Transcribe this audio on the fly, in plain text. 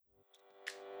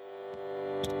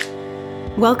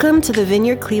Welcome to the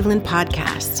Vineyard Cleveland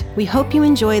podcast. We hope you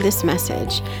enjoy this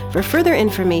message. For further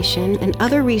information and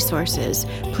other resources,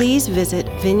 please visit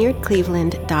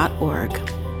vineyardcleveland.org.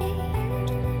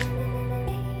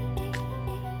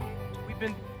 We've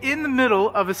been in the middle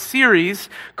of a series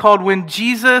called When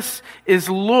Jesus is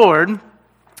Lord,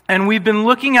 and we've been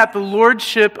looking at the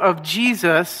lordship of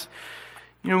Jesus.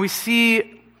 You know, we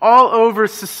see all over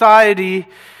society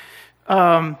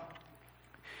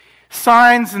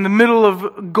signs in the middle of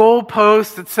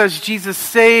goalposts that says Jesus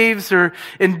saves, or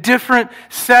in different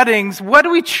settings. What do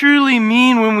we truly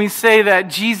mean when we say that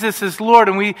Jesus is Lord?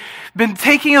 And we've been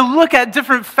taking a look at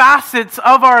different facets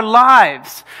of our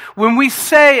lives. When we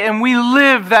say and we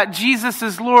live that Jesus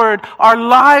is Lord, our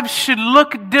lives should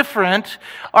look different.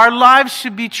 Our lives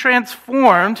should be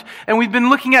transformed. And we've been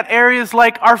looking at areas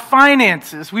like our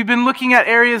finances. We've been looking at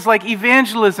areas like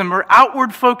evangelism or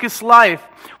outward focused life.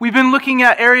 We've been looking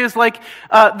at areas like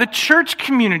the church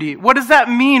community. What does that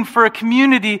mean for a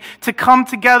community to come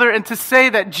together and to say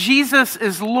that Jesus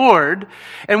is Lord?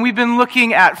 And we've been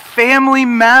looking at family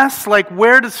mess, like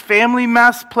where does family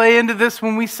mess play into this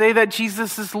when we say that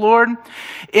Jesus is Lord?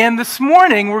 And this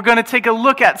morning we're going to take a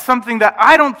look at something that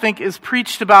I don't think is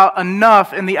preached about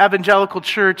enough in the evangelical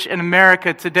church in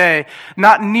America today.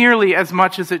 Not nearly as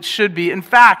much as it should be. In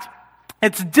fact,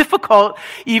 it's difficult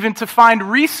even to find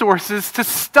resources to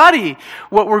study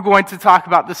what we're going to talk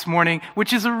about this morning,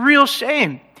 which is a real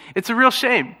shame. It's a real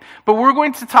shame. But we're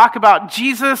going to talk about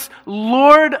Jesus,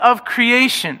 Lord of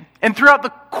creation. And throughout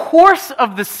the course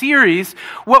of the series,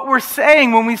 what we're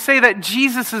saying when we say that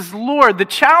Jesus is Lord, the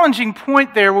challenging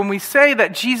point there when we say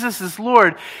that Jesus is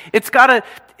Lord, it's got a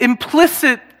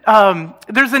implicit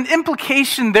there's an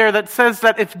implication there that says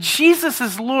that if Jesus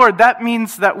is Lord, that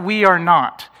means that we are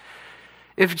not.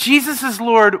 If Jesus is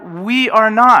Lord, we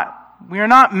are not. We are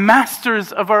not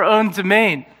masters of our own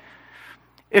domain.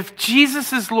 If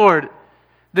Jesus is Lord,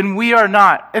 then we are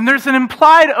not. And there's an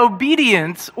implied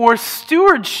obedience or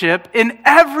stewardship in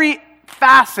every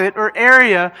facet or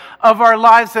area of our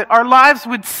lives, that our lives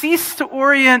would cease to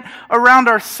orient around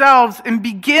ourselves and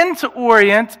begin to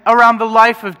orient around the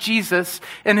life of Jesus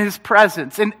and His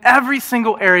presence in every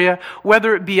single area,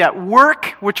 whether it be at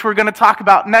work, which we're going to talk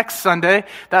about next Sunday.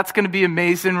 That's going to be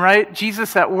amazing, right?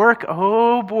 Jesus at work,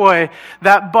 oh boy,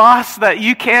 that boss that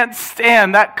you can't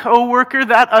stand, that coworker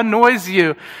that annoys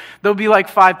you. There'll be like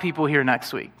 5 people here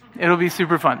next week. It'll be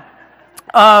super fun.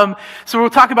 So we'll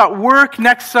talk about work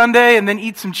next Sunday and then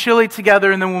eat some chili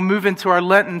together, and then we'll move into our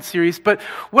Lenten series. But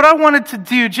what I wanted to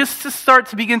do, just to start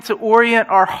to begin to orient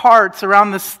our hearts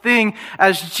around this thing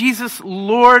as Jesus,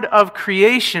 Lord of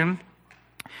creation,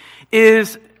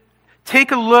 is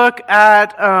take a look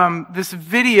at this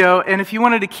video. And if you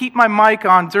wanted to keep my mic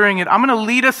on during it, I'm going to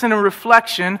lead us in a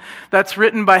reflection that's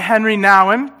written by Henry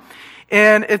Nouwen.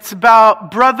 And it's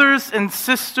about brothers and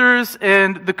sisters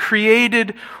and the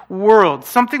created world.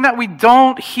 Something that we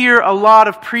don't hear a lot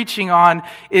of preaching on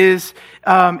is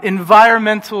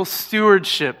environmental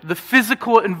stewardship, the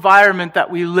physical environment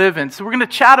that we live in. So we're going to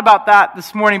chat about that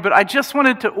this morning, but I just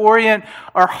wanted to orient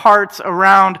our hearts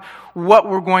around what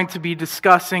we're going to be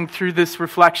discussing through this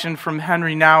reflection from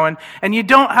Henry Nouwen. And you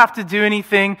don't have to do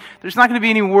anything. There's not going to be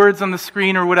any words on the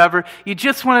screen or whatever. You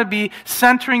just want to be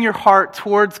centering your heart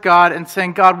towards God and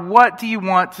saying, God, what do you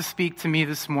want to speak to me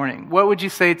this morning? What would you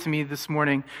say to me this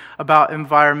morning about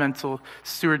environmental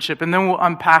stewardship? And then we'll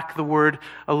unpack the word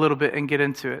a little bit and get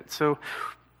into it. So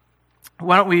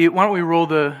why don't we roll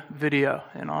the video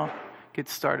and I'll get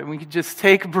started. We can just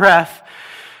take a breath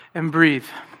and breathe.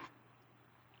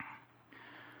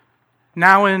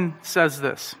 Nouwen says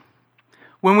this: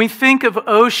 when we think of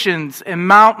oceans and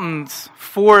mountains,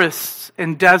 forests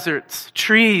and deserts,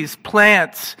 trees,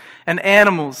 plants and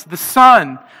animals, the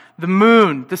sun, the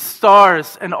moon, the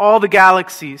stars, and all the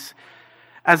galaxies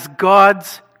as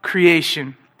God's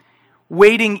creation,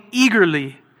 waiting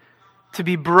eagerly to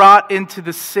be brought into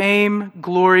the same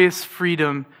glorious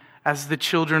freedom as the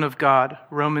children of God,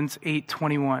 Romans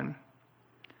 8:21.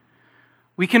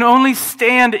 We can only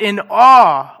stand in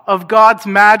awe of God's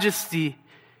majesty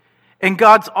and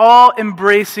God's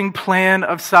all-embracing plan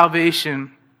of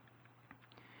salvation.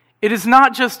 It is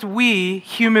not just we,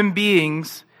 human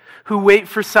beings, who wait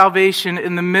for salvation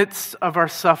in the midst of our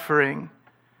suffering.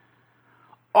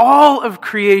 All of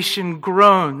creation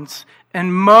groans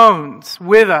and moans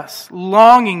with us,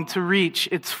 longing to reach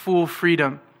its full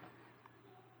freedom.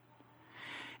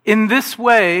 In this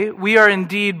way, we are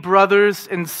indeed brothers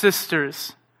and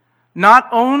sisters, not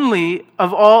only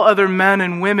of all other men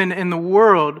and women in the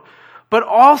world, but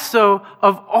also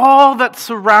of all that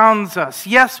surrounds us.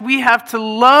 Yes, we have to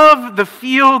love the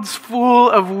fields full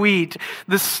of wheat,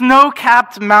 the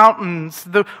snow-capped mountains,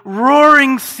 the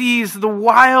roaring seas, the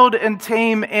wild and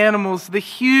tame animals, the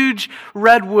huge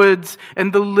redwoods,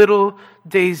 and the little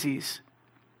daisies.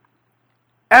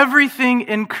 Everything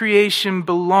in creation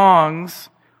belongs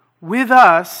with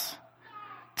us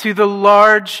to the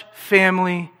large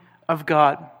family of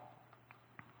God.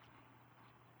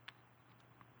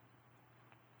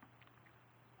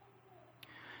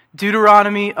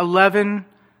 Deuteronomy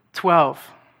 11:12.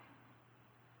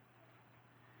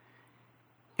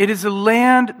 It is a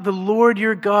land the Lord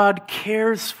your God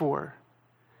cares for.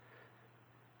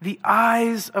 The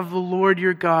eyes of the Lord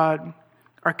your God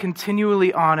are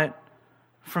continually on it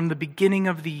from the beginning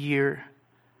of the year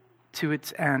to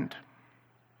its end.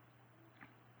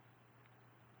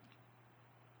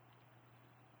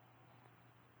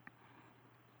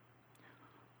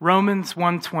 Romans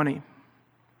 1:20.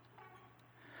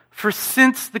 For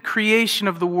since the creation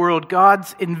of the world,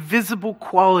 God's invisible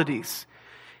qualities,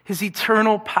 his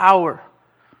eternal power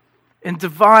and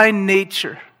divine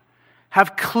nature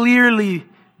have clearly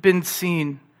been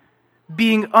seen,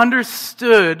 being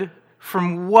understood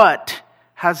from what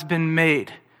has been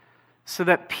made, so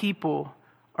that people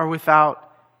are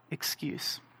without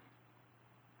excuse.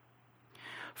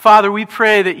 Father, we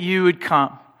pray that you would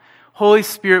come. Holy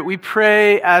Spirit, we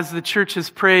pray as the church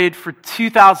has prayed for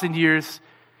 2,000 years,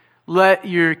 let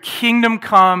your kingdom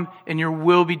come and your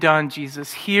will be done,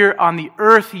 Jesus, here on the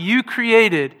earth you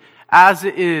created as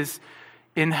it is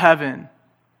in heaven.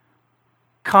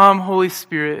 Come, Holy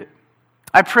Spirit.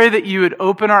 I pray that you would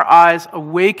open our eyes,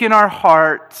 awaken our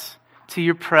hearts to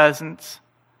your presence.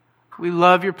 We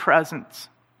love your presence.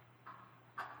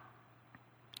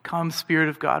 Come, Spirit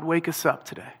of God, wake us up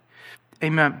today.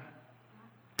 Amen.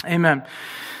 Amen.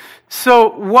 So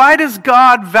why does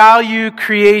God value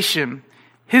creation?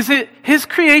 His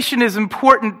creation is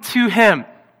important to him.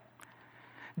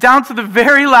 Down to the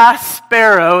very last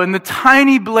sparrow and the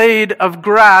tiny blade of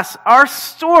grass, our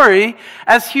story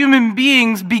as human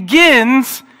beings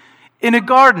begins in a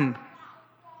garden.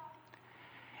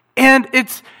 And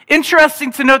it's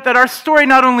interesting to note that our story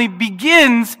not only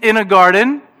begins in a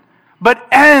garden, but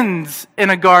ends in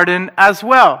a garden as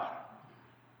well.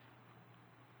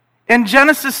 In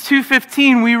Genesis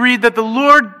 2:15, we read that the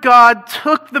Lord God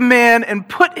took the man and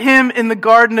put him in the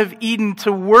Garden of Eden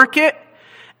to work it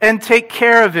and take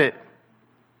care of it.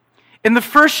 In the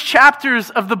first chapters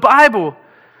of the Bible,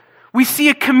 we see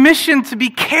a commission to be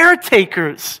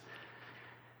caretakers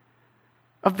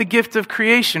of the gift of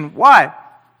creation. Why?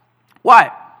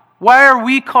 Why? Why are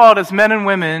we called as men and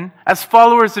women, as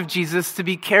followers of Jesus, to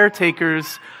be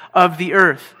caretakers of the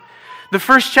earth? The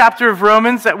first chapter of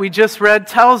Romans that we just read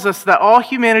tells us that all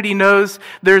humanity knows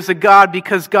there's a God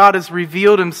because God has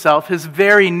revealed himself, his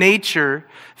very nature,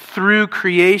 through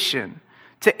creation,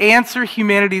 to answer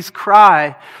humanity's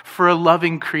cry for a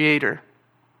loving creator.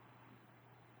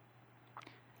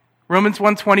 Romans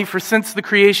 1:20, for since the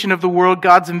creation of the world,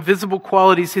 God's invisible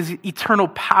qualities, his eternal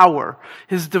power,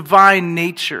 his divine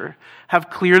nature, have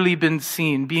clearly been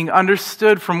seen, being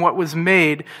understood from what was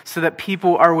made so that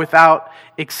people are without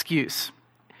excuse.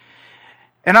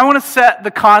 And I want to set the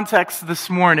context this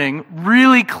morning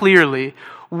really clearly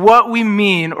what we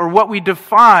mean or what we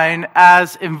define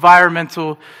as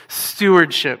environmental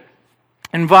stewardship.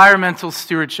 Environmental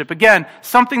stewardship. Again,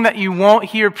 something that you won't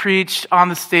hear preached on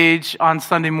the stage on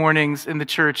Sunday mornings in the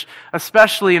church,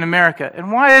 especially in America.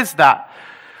 And why is that?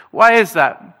 Why is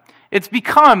that? It's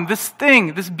become this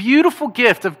thing, this beautiful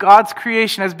gift of God's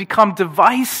creation has become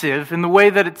divisive in the way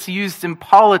that it's used in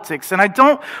politics. And I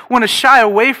don't want to shy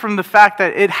away from the fact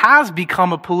that it has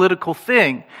become a political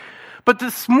thing. But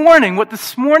this morning, what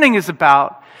this morning is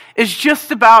about is just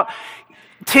about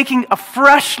taking a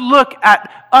fresh look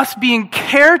at us being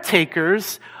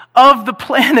caretakers of the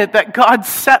planet that God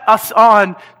set us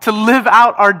on to live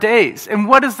out our days. And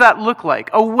what does that look like?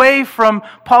 Away from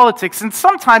politics. And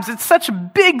sometimes it's such a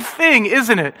big thing,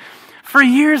 isn't it? For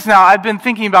years now, I've been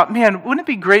thinking about, man, wouldn't it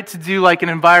be great to do like an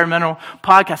environmental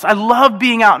podcast? I love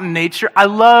being out in nature. I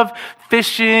love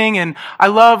fishing, and I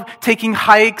love taking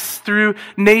hikes through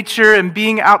nature and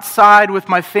being outside with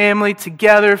my family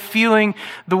together, feeling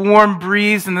the warm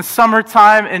breeze in the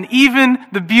summertime and even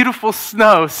the beautiful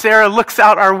snow. Sarah looks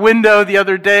out our window the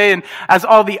other day, and as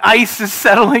all the ice is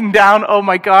settling down, oh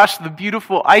my gosh, the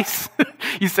beautiful ice.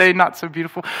 You say not so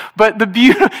beautiful, but the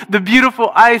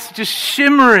beautiful ice just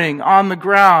shimmering on the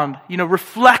ground,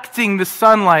 reflecting the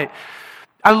sunlight.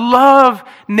 I love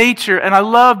nature, and I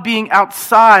love being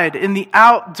outside in the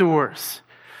outdoors.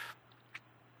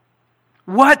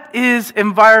 What is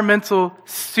environmental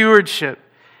stewardship?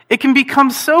 It can become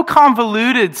so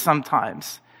convoluted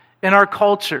sometimes in our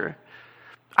culture.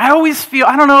 I always feel,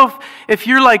 I don't know if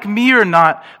you're like me or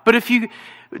not, but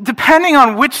depending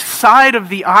on which side of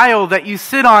the aisle that you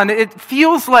sit on, it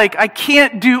feels like I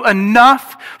can't do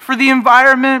enough for the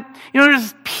environment. You know,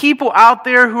 there's people out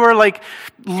there who are like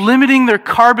limiting their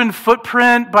carbon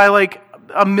footprint by like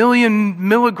 1 million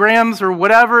milligrams or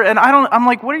whatever, and I'm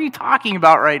like, what are you talking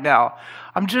about right now?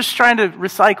 I'm just trying to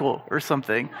recycle or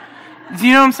something. Do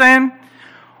you know what I'm saying?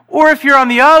 Or if you're on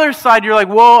the other side, you're like,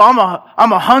 well,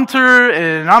 I'm a hunter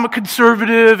and I'm a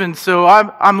conservative, and so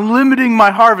I'm limiting my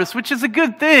harvest, which is a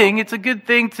good thing. It's a good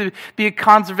thing to be a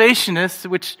conservationist,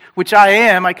 which I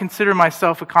am. I consider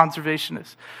myself a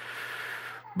conservationist.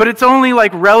 But it's only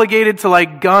like relegated to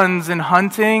like guns and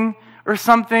hunting or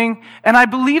something. And I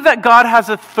believe that God has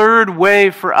a third way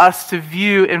for us to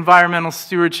view environmental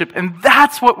stewardship, and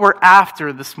that's what we're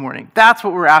after this morning. That's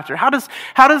what we're after. How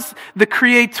does the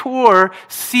Creator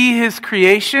see His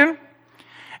creation?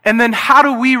 And then how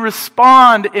do we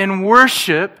respond in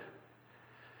worship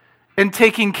in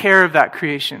taking care of that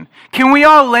creation? Can we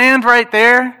all land right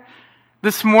there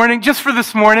this morning, just for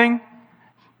this morning?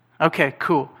 Okay,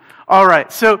 cool. All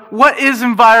right, so what is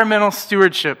environmental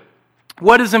stewardship?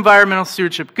 What is environmental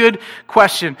stewardship? Good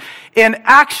question. And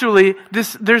actually,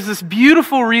 there's this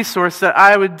beautiful resource that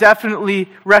I would definitely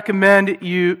recommend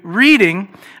you reading,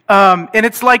 and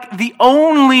it's like the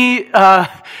only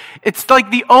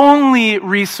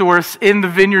resource in the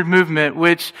Vineyard movement,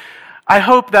 which I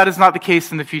hope that is not the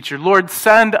case in the future. Lord,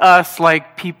 send us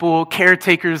like people,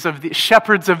 caretakers of the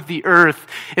shepherds of the earth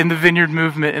in the Vineyard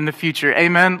movement in the future.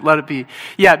 Amen? Let it be.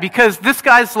 Yeah, because this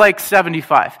guy's like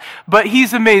 75, but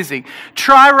he's amazing.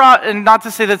 And not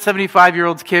to say that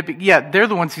 75-year-olds can't be, yeah, they're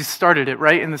the ones who started it,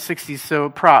 right, in the 60s, so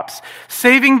props.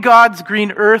 Saving God's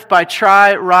Green Earth by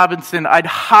Try Robinson. I'd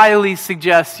highly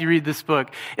suggest you read this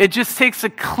book. It just takes a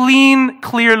clean,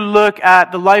 clear look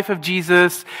at the life of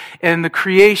Jesus and the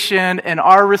creation and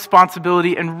our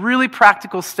responsibility and really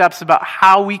practical steps about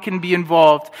how we can be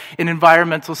involved in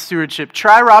environmental stewardship.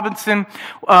 Try Robinson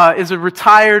is a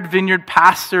retired vineyard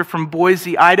pastor from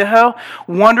Boise, Idaho.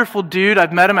 Wonderful dude.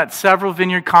 I've met him at several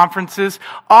vineyard conferences.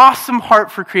 Awesome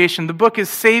heart for creation. The book is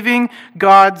Saving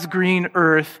God's Green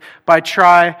Earth by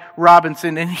Try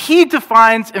Robinson. And he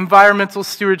defines environmental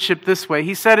stewardship this way.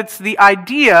 He said it's the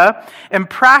idea and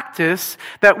practice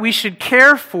that we should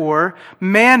care for,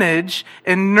 manage,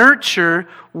 and nurture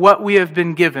what we have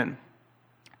been given.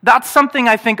 That's something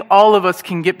I think all of us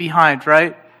can get behind,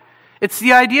 right? It's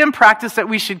the idea and practice that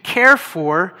we should care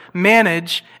for,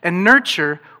 manage, and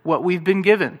nurture what we've been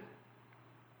given.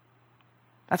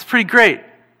 That's pretty great.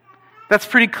 That's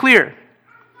pretty clear.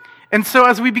 And so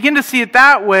as we begin to see it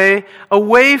that way,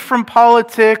 away from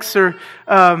politics or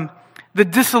the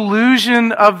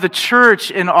disillusion of the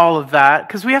church in all of that,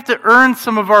 because we have to earn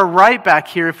some of our right back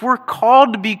here. If we're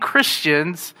called to be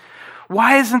Christians,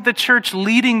 why isn't the church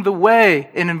leading the way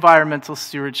in environmental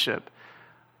stewardship?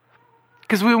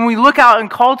 Because when we look out in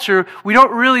culture, we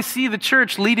don't really see the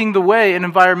church leading the way in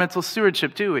environmental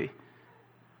stewardship, do we?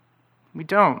 We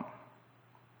don't.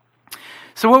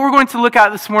 So what we're going to look at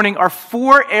this morning are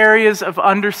 4 areas of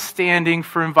understanding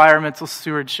for environmental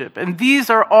stewardship. And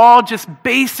these are all just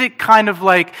basic kind of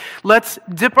like, let's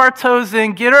dip our toes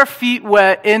in, get our feet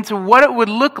wet into what it would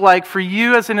look like for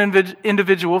you as an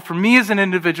individual, for me as an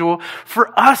individual,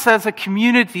 for us as a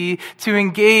community to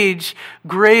engage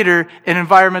greater in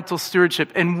environmental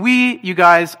stewardship. And we, you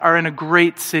guys, are in a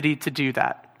great city to do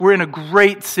that. We're in a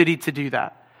great city to do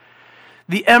that.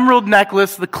 The Emerald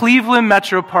Necklace, the Cleveland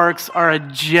Metro Parks are a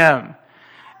gem.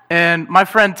 And my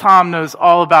friend Tom knows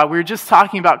all about it. We were just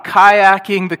talking about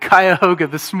kayaking the Cuyahoga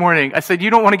this morning. I said, you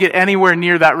don't want to get anywhere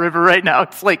near that river right now.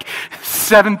 It's like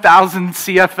 7,000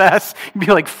 CFS. You'd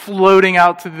be like floating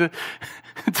out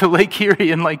to Lake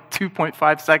Erie in like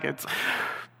 2.5 seconds.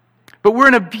 But we're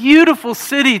in a beautiful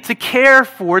city to care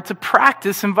for, to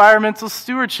practice environmental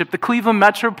stewardship. The Cleveland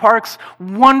Metro Parks,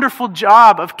 wonderful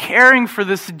job of caring for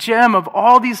this gem of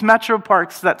all these metro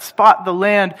parks that spot the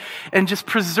land and just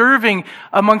preserving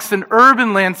amongst an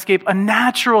urban landscape a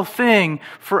natural thing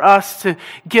for us to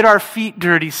get our feet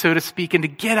dirty, so to speak, and to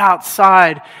get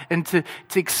outside and to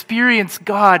experience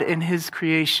God in His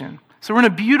creation. So we're in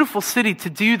a beautiful city to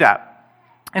do that.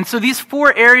 And so these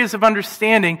 4 areas of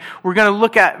understanding, we're going to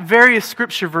look at various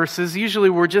scripture verses. Usually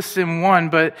we're just in one,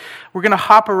 but we're going to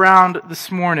hop around this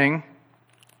morning.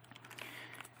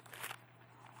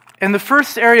 And the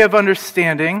first area of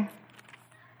understanding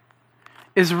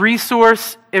is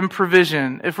resource and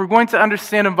provision. If we're going to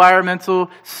understand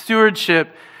environmental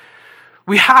stewardship,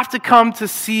 We have to come to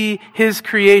see his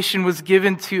creation was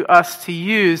given to us to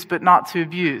use, but not to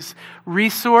abuse.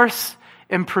 Resource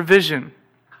and provision.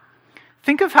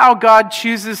 Think of how God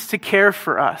chooses to care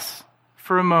for us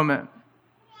for a moment.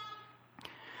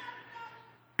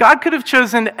 God could have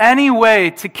chosen any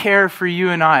way to care for you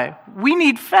and I. We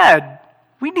need fed.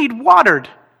 We need watered.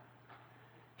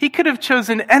 He could have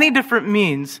chosen any different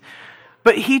means,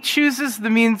 but he chooses the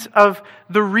means of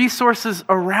the resources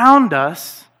around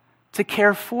us to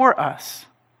care for us.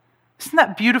 Isn't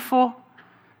that beautiful?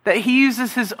 That he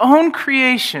uses his own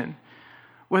creation,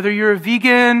 whether you're a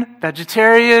vegan,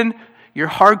 vegetarian, you're a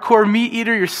hardcore meat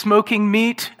eater, you're smoking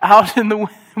meat out in the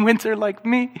winter like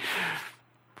me.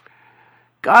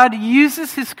 God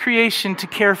uses his creation to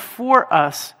care for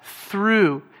us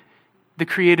through the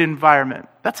created environment.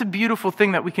 That's a beautiful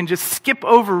thing that we can just skip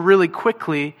over really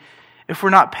quickly if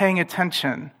we're not paying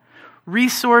attention.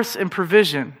 Resource and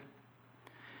provision.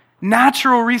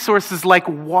 Natural resources like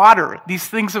water, these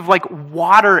things of like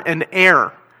water and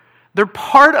air, they're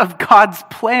part of God's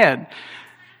plan.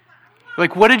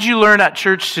 Like, what did you learn at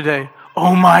church today?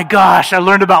 Oh my gosh, I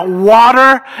learned about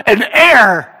water and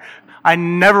air. I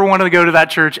never wanted to go to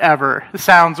that church ever. It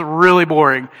sounds really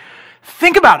boring.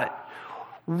 Think about it.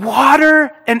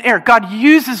 Water and air. God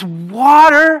uses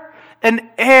water and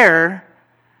air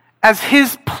as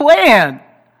his plan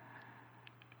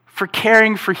for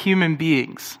caring for human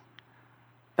beings.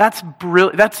 That's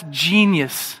brilliant. That's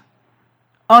genius.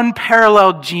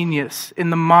 Unparalleled genius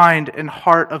in the mind and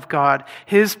heart of God.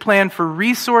 His plan for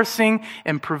resourcing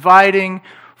and providing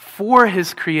for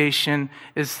his creation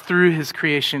is through his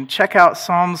creation. Check out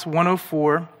Psalms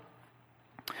 104,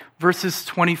 verses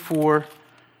 24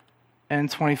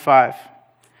 and 25.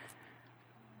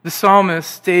 The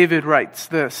psalmist, David, writes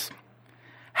this: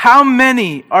 "How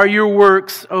many are your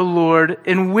works, O Lord?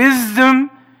 In wisdom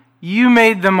you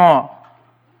made them all.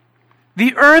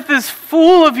 The earth is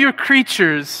full of your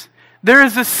creatures. There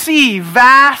is a sea,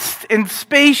 vast and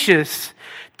spacious,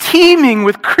 teeming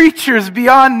with creatures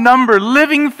beyond number,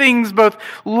 living things both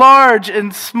large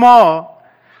and small.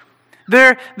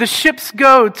 There the ships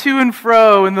go to and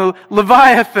fro, and the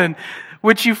Leviathan,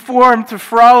 which you formed to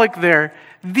frolic there.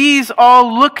 These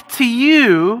all look to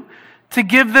you to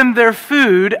give them their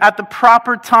food at the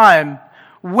proper time.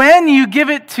 When you give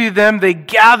it to them, they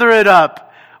gather it up.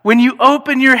 When you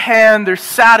open your hand, they're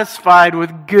satisfied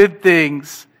with good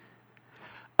things."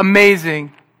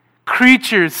 Amazing.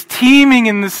 Creatures teeming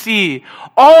in the sea,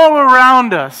 all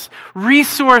around us.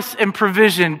 Resource and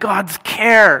provision, God's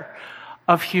care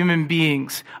of human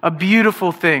beings. A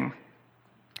beautiful thing.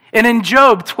 And in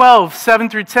Job 12, 7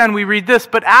 through 10, we read this: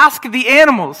 "But ask the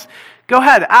animals." Go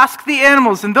ahead, ask the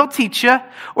animals and they'll teach you,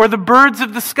 or the birds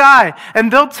of the sky and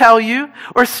they'll tell you,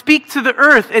 or speak to the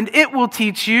earth and it will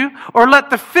teach you, or let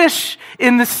the fish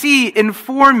in the sea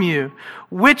inform you.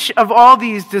 Which of all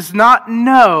these does not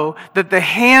know that the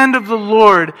hand of the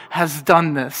Lord has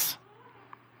done this?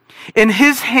 In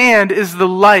his hand is the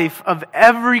life of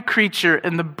every creature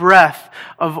and the breath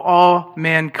of all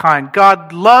mankind.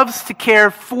 God loves to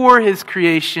care for his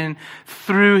creation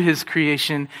through his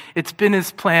creation. It's been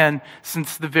his plan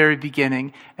since the very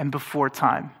beginning and before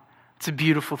time. It's a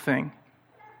beautiful thing.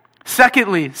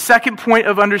 Secondly, second point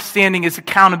of understanding is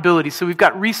accountability. So we've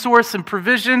got resource and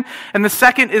provision, and the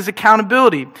second is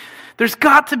accountability. There's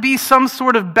got to be some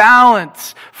sort of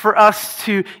balance for us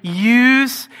to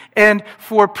use and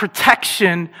for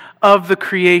protection of the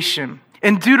creation.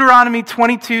 In Deuteronomy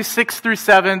 22, 6 through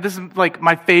 7, this is like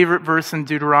my favorite verse in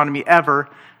Deuteronomy ever.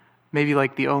 Maybe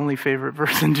like the only favorite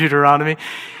verse in Deuteronomy.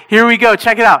 Here we go,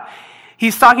 check it out.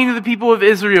 He's talking to the people of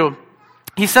Israel.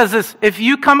 He says this: "If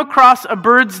you come across a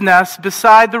bird's nest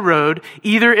beside the road,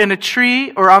 either in a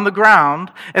tree or on the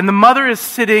ground, and the mother is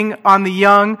sitting on the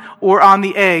young or on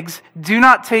the eggs, do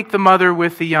not take the mother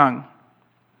with the young.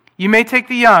 You may take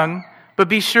the young, but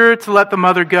be sure to let the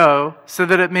mother go, so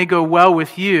that it may go well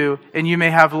with you, and you may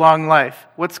have long life."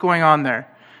 What's going on there?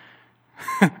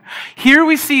 Here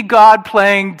we see God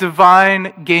playing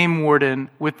divine game warden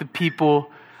with the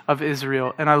people of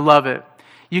Israel, and I love it.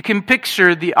 You can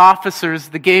picture the officers,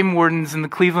 the game wardens in the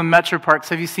Cleveland Metro Parks.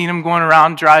 Have you seen them going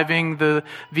around driving the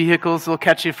vehicles? They'll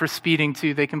catch you for speeding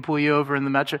too. They can pull you over in the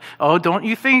Metro. Oh, don't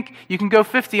you think you can go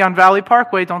 50 on Valley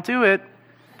Parkway? Don't do it.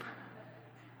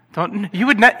 You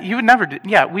would never do.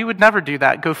 Yeah, we would never do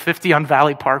that. Go 50 on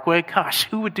Valley Parkway. Gosh,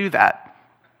 who would do that?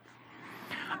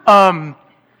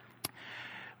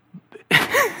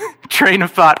 Train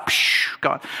of thought.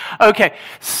 Gone. Okay,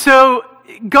 so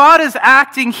God is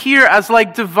acting here as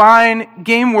like divine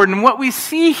game warden. What we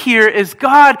see here is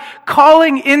God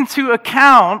calling into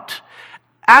account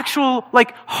actual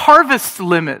like harvest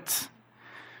limits.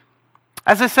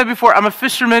 As I said before, I'm a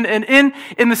fisherman, and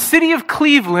in the city of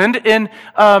Cleveland, in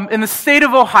the state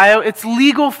of Ohio, it's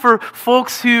legal for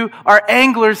folks who are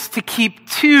anglers to keep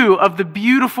 2 of the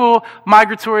beautiful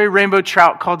migratory rainbow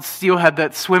trout called steelhead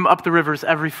that swim up the rivers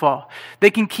every fall.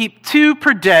 They can keep 2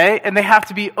 per day, and they have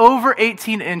to be over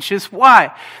 18 inches.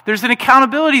 Why? There's an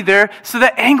accountability there so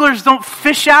that anglers don't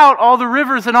fish out all the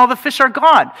rivers and all the fish are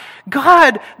gone.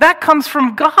 God, that comes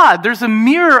from God. There's a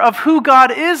mirror of who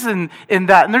God is in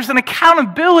that, and there's an accountability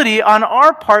on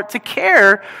our part to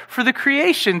care for the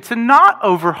creation, to not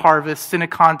over-harvest in a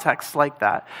context like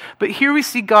that. But here we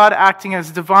see God acting as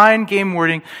divine game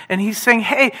warding, and he's saying,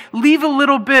 hey, leave a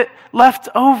little bit left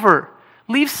over.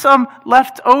 Leave some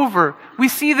left over. We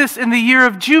see this in the year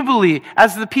of Jubilee.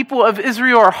 As the people of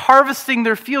Israel are harvesting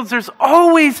their fields, there's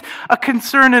always a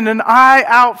concern and an eye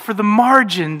out for the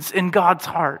margins in God's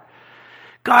heart.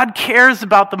 God cares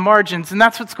about the margins, and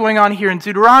that's what's going on here in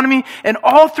Deuteronomy and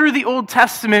all through the Old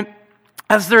Testament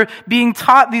as they're being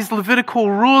taught these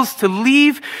Levitical rules to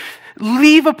leave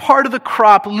a part of the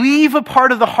crop, leave a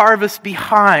part of the harvest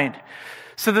behind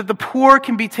so that the poor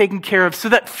can be taken care of, so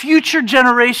that future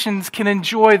generations can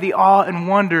enjoy the awe and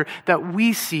wonder that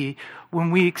we see when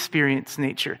we experience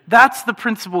nature. That's the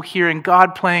principle here in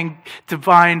God playing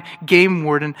divine game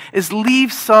warden, is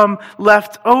leave some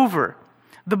left over.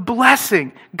 The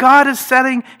blessing. God is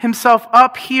setting himself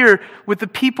up here with the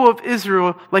people of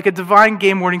Israel like a divine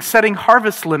game warning, setting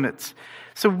harvest limits.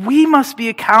 So we must be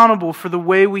accountable for the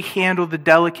way we handle the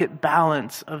delicate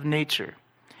balance of nature.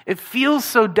 It feels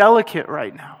so delicate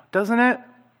right now, doesn't it?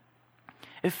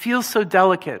 It feels so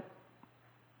delicate.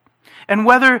 And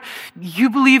whether you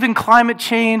believe in climate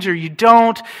change or you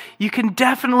don't, you can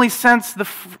definitely sense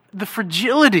the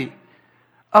fragility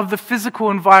of the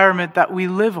physical environment that we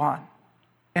live on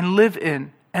and live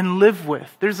in and live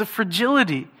with. There's a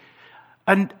fragility,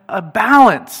 a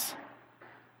balance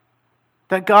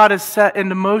that God has set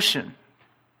into motion.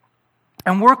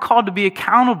 And we're called to be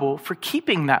accountable for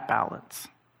keeping that balance.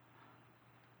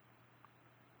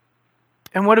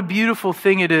 And what a beautiful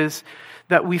thing it is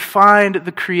that we find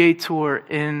the Creator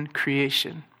in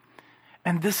creation.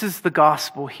 And this is the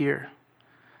gospel here,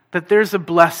 that there's a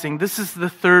blessing. This is the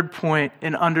third point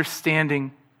in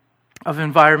understanding of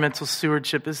environmental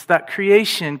stewardship, is that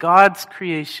creation, God's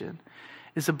creation,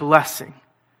 is a blessing.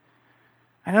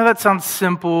 I know that sounds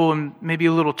simple and maybe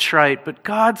a little trite, but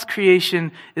God's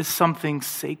creation is something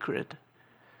sacred.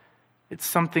 It's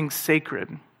something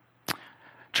sacred.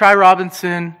 Try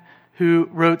Robinson, who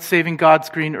wrote Saving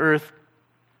God's Green Earth,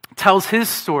 tells his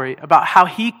story about how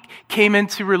he came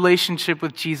into relationship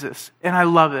with Jesus. And I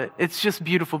love it. It's just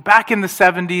beautiful. Back in the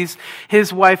 70s,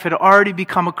 his wife had already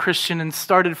become a Christian and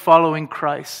started following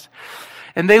Christ.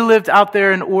 And they lived out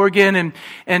there in Oregon,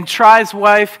 and Try's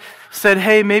wife said,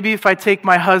 hey, maybe if I take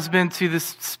my husband to this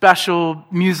special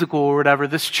musical or whatever,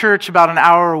 this church about an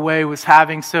hour away was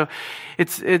having. So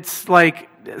it's like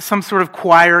some sort of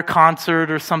choir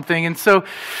concert or something. And so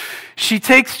she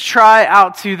takes Try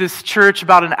out to this church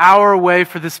about an hour away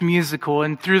for this musical.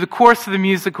 And through the course of the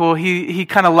musical, he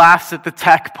kind of laughs at the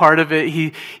tech part of it.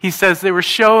 He says they were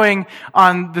showing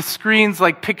on the screens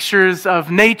like pictures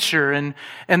of nature. And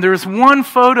there was one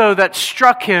photo that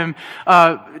struck him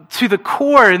to the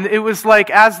core. And it was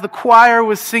like as the choir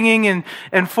was singing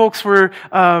and folks were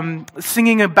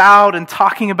singing about and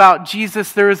talking about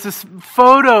Jesus, there was this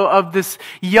photo of this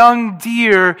young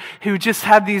deer who just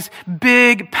had these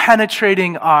big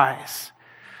penetrating eyes.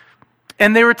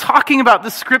 And they were talking about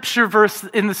the scripture verse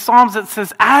in the Psalms that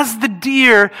says, as the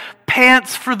deer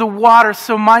pants for the water,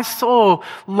 so my soul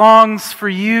longs for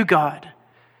you, God.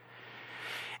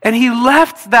 And he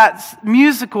left that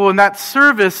musical and that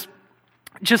service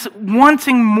just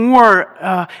wanting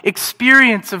more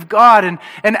experience of God and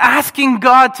asking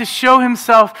God to show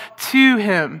himself to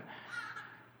him.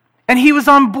 And he was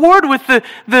on board with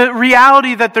the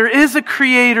reality that there is a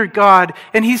creator God,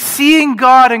 and he's seeing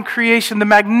God in creation, the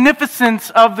magnificence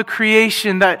of the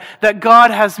creation that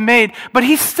God has made. But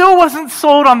he still wasn't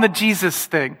sold on the Jesus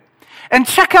thing. And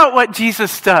check out what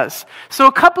Jesus does. So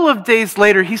a couple of days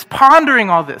later, he's pondering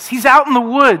all this. He's out in the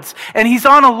woods, and he's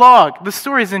on a log. The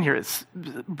story's in here. It's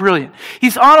brilliant.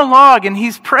 He's on a log, and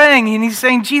he's praying, and he's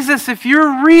saying, Jesus, if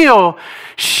you're real,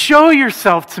 show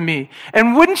yourself to me.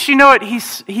 And wouldn't you know it,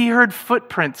 he heard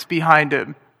footprints behind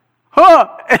him. Huh,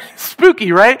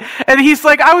 spooky, right? And he's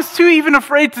like, I was too even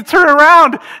afraid to turn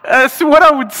around as to what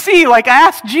I would see. Like, I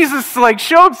asked Jesus to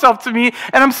show himself to me,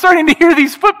 and I'm starting to hear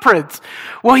these footprints.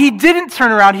 Well, he didn't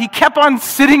turn around. He kept on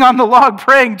sitting on the log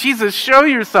praying, Jesus, show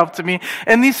yourself to me.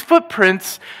 And these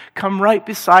footprints come right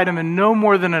beside him, and no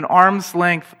more than an arm's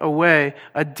length away,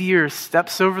 a deer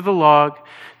steps over the log,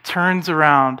 turns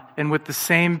around and with the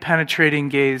same penetrating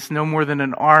gaze, no more than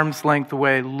an arm's length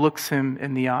away, looks him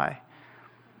in the eye.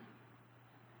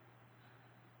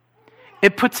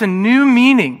 It puts a new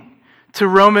meaning to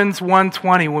Romans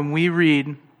 1:20 when we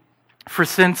read, "For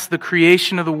since the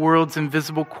creation of the world's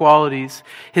invisible qualities,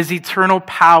 his eternal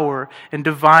power and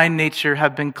divine nature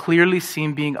have been clearly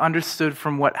seen, being understood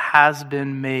from what has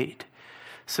been made,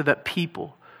 so that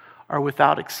people are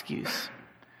without excuse."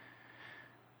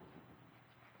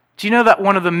 Do you know that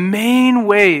one of the main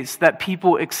ways that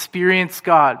people experience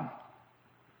God,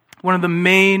 one of the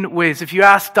main ways, if you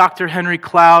ask Dr. Henry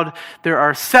Cloud, there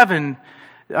are 7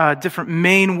 different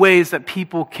main ways that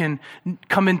people can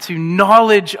come into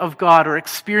knowledge of God or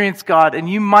experience God. And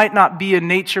you might not be a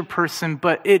nature person,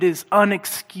 but it is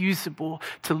unexcusable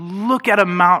to look at a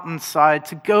mountainside,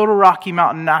 to go to Rocky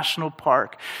Mountain National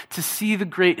Park, to see the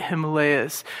great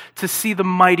Himalayas, to see the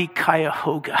mighty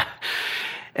Cuyahoga,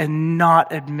 and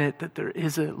not admit that there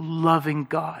is a loving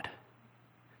God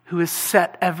who has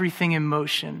set everything in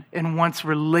motion and wants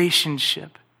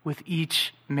relationship with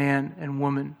each man and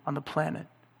woman on the planet.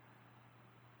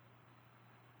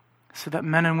 So that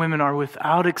men and women are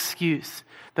without excuse.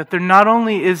 That there not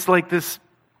only is like this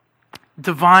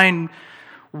divine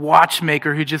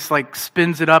watchmaker who just like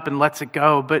spins it up and lets it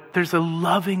go, but there's a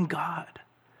loving God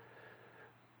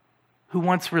who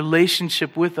wants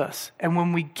relationship with us. And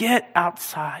when we get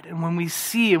outside and when we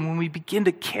see and when we begin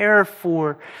to care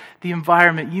for the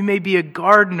environment, you may be a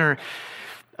gardener,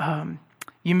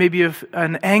 you may be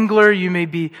an angler, you may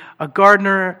be a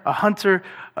gardener, a hunter.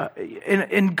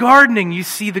 In gardening, you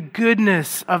see the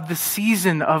goodness of the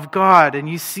season of God, and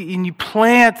you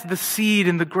plant the seed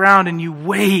in the ground, and you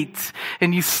wait,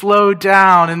 and you slow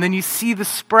down, and then you see the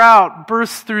sprout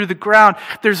burst through the ground.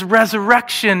 There's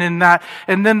resurrection in that,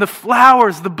 and then the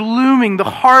flowers, the blooming, the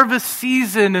harvest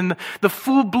season, and the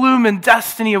full bloom and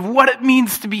destiny of what it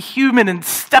means to be human, and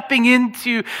stepping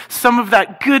into some of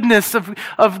that goodness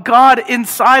of God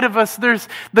inside of us. There's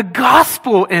the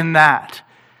gospel in that.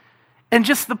 And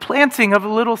just the planting of a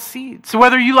little seed. So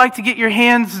whether you like to get your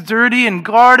hands dirty and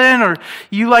garden, or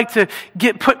you like to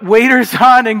put waders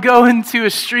on and go into a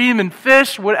stream and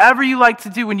fish, whatever you like to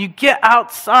do, when you get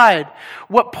outside,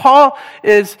 what Paul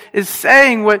is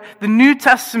saying, what the New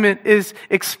Testament is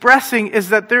expressing, is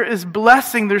that there is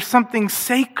blessing, there's something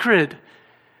sacred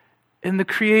in the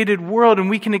created world, and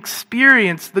we can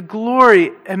experience the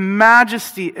glory and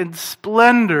majesty and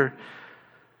splendor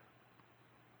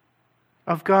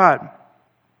of God.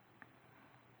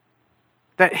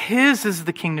 That his is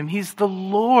the kingdom. He's the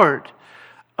Lord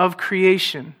of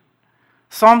creation.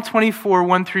 Psalm 24,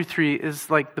 1-3 is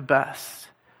like the best.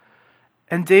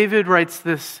 And David writes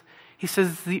this. He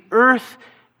says, "The earth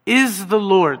is the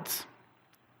Lord's,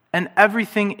 and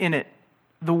everything in it,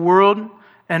 the world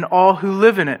and all who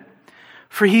live in it.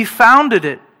 For he founded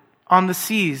it on the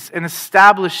seas and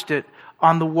established it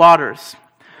on the waters.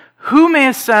 Who may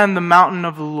ascend the mountain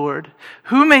of the Lord?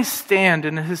 Who may stand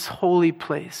in his holy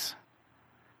place?"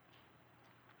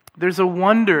 There's a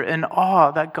wonder and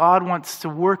awe that God wants to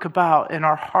work about in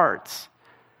our hearts.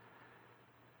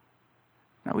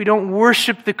 Now, we don't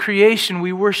worship the creation,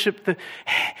 we worship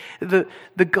the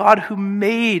God who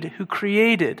made, who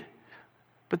created.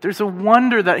 But there's a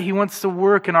wonder that he wants to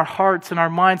work in our hearts and our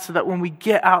minds, so that when we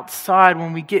get outside,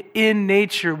 when we get in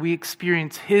nature, we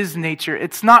experience his nature.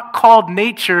 It's not called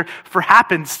nature for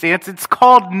happenstance. It's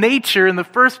called nature in the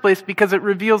first place because it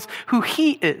reveals who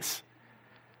he is.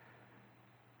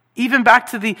 Even back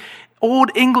to the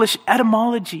Old English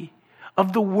etymology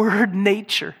of the word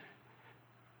nature.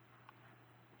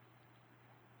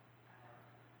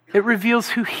 It reveals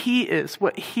who he is,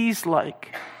 what he's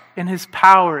like, in his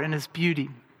power and his beauty.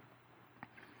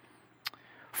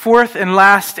 Fourth and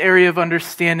last area of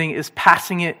understanding is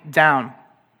passing it down.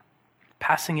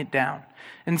 Passing it down.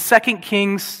 In 2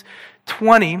 Kings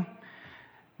 20,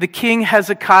 the king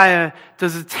Hezekiah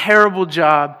does a terrible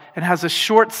job and has a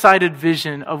short-sighted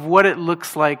vision of what it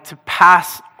looks like to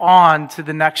pass on to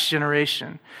the next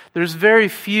generation. There's very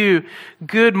few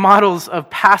good models of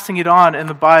passing it on in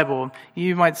the Bible.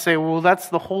 You might say, well, that's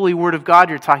the holy word of God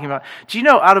you're talking about. Do you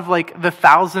know out of like the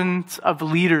thousands of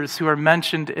leaders who are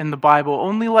mentioned in the Bible,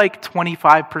 only like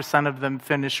 25% of them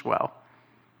finish well?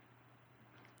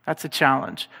 That's a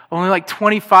challenge. Only like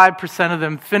 25% of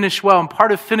them finish well. And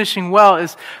part of finishing well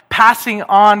is passing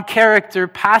on character,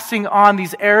 passing on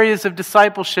these areas of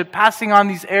discipleship, passing on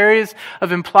these areas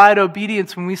of implied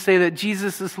obedience when we say that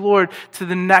Jesus is Lord to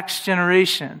the next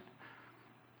generation.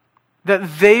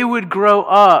 That they would grow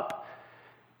up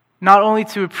not only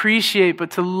to appreciate,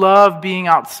 but to love being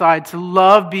outside, to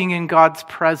love being in God's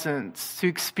presence, to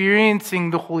experiencing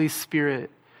the Holy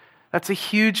Spirit, That's a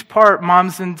huge part,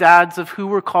 moms and dads, of who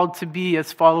we're called to be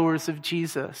as followers of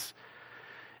Jesus.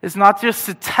 It's not just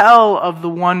to tell of the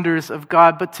wonders of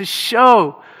God, but to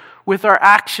show with our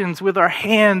actions, with our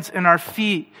hands and our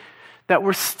feet, that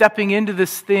we're stepping into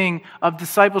this thing of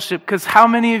discipleship. Because how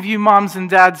many of you moms and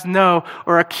dads know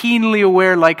or are keenly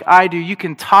aware, like I do, you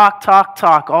can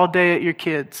talk all day at your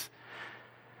kids.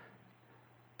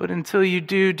 But until you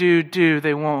do,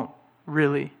 they won't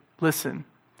really listen.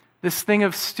 This thing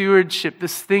of stewardship,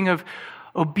 this thing of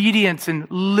obedience and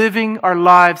living our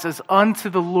lives as unto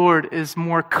the Lord is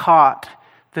more caught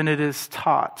than it is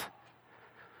taught.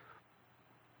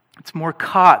 It's more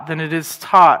caught than it is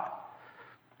taught.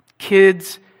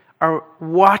 Kids are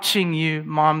watching you,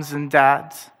 moms and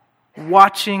dads,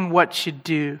 watching what you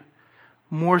do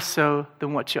more so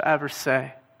than what you ever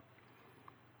say.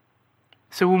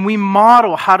 So when we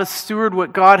model how to steward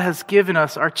what God has given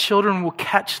us, our children will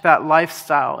catch that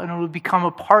lifestyle and it will become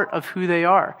a part of who they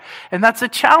are. And that's a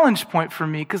challenge point for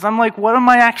me because I'm like, what am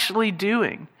I actually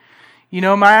doing?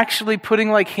 Am I actually putting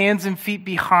like hands and feet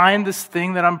behind this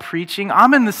thing that I'm preaching?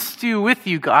 I'm in the stew with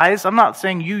you guys. I'm not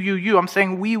saying you. I'm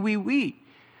saying we.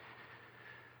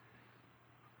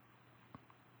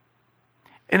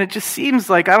 And it just seems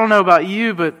like, I don't know about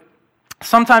you, but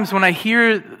sometimes when I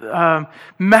hear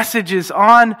messages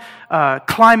on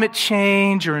climate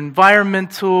change or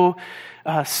environmental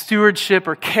stewardship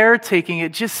or caretaking,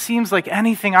 it just seems like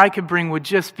anything I could bring would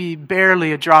just be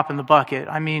barely a drop in the bucket.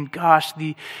 I mean, gosh,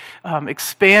 the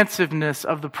expansiveness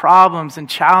of the problems and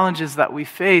challenges that we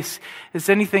face, is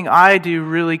anything I do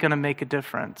really going to make a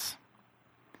difference?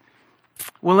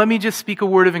 Well, let me just speak a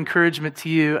word of encouragement to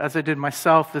you, as I did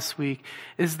myself this week,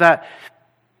 is that,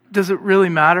 does it really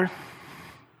matter?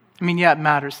 I mean, yeah, it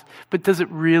matters, but does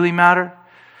it really matter?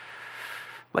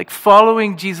 Like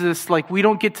following Jesus, like we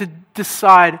don't get to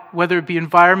decide whether it be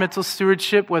environmental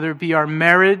stewardship, whether it be our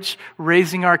marriage,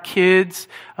 raising our kids,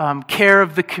 care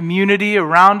of the community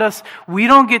around us. We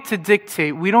don't get to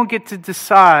dictate. We don't get to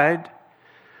decide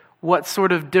what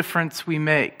sort of difference we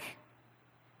make.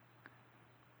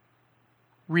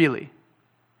 Really.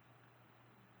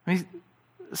 Let me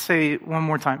say it one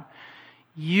more time.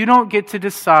 You don't get to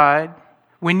decide.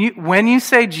 When you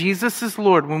say Jesus is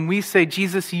Lord, when we say,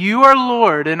 Jesus, you are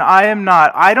Lord and I am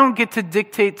not, I don't get to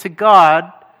dictate to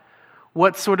God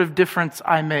what sort of difference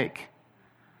I make.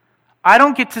 I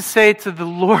don't get to say to the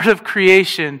Lord of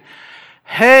creation,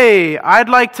 hey, I'd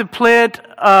like to plant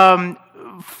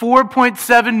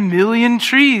 4.7 million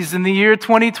trees in the year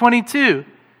 2022.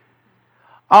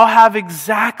 I'll have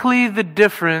exactly the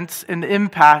difference and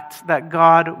impact that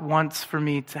God wants for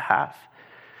me to have.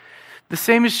 The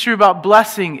same is true about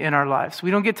blessing in our lives.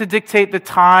 We don't get to dictate the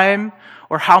time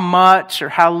or how much or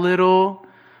how little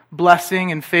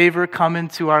blessing and favor come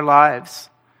into our lives.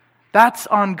 That's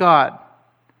on God.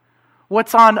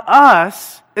 What's on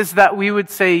us is that we would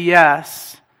say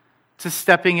yes to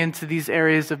stepping into these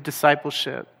areas of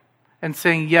discipleship and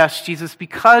saying, yes, Jesus,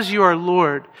 because you are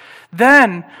Lord.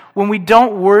 Then, when we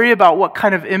don't worry about what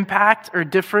kind of impact or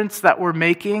difference that we're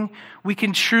making, we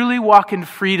can truly walk in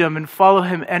freedom and follow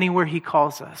him anywhere he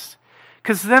calls us.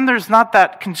 Because then there's not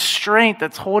that constraint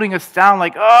that's holding us down,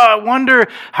 like, I wonder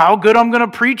how good I'm going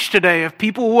to preach today, if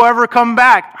people will ever come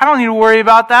back. I don't need to worry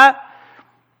about that.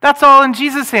 That's all in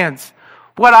Jesus' hands.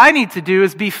 What I need to do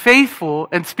is be faithful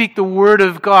and speak the word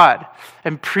of God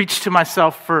and preach to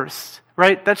myself first.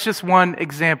 Right? That's just one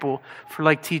example for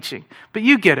like teaching. But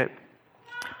you get it.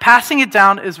 Passing it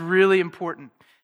down is really important.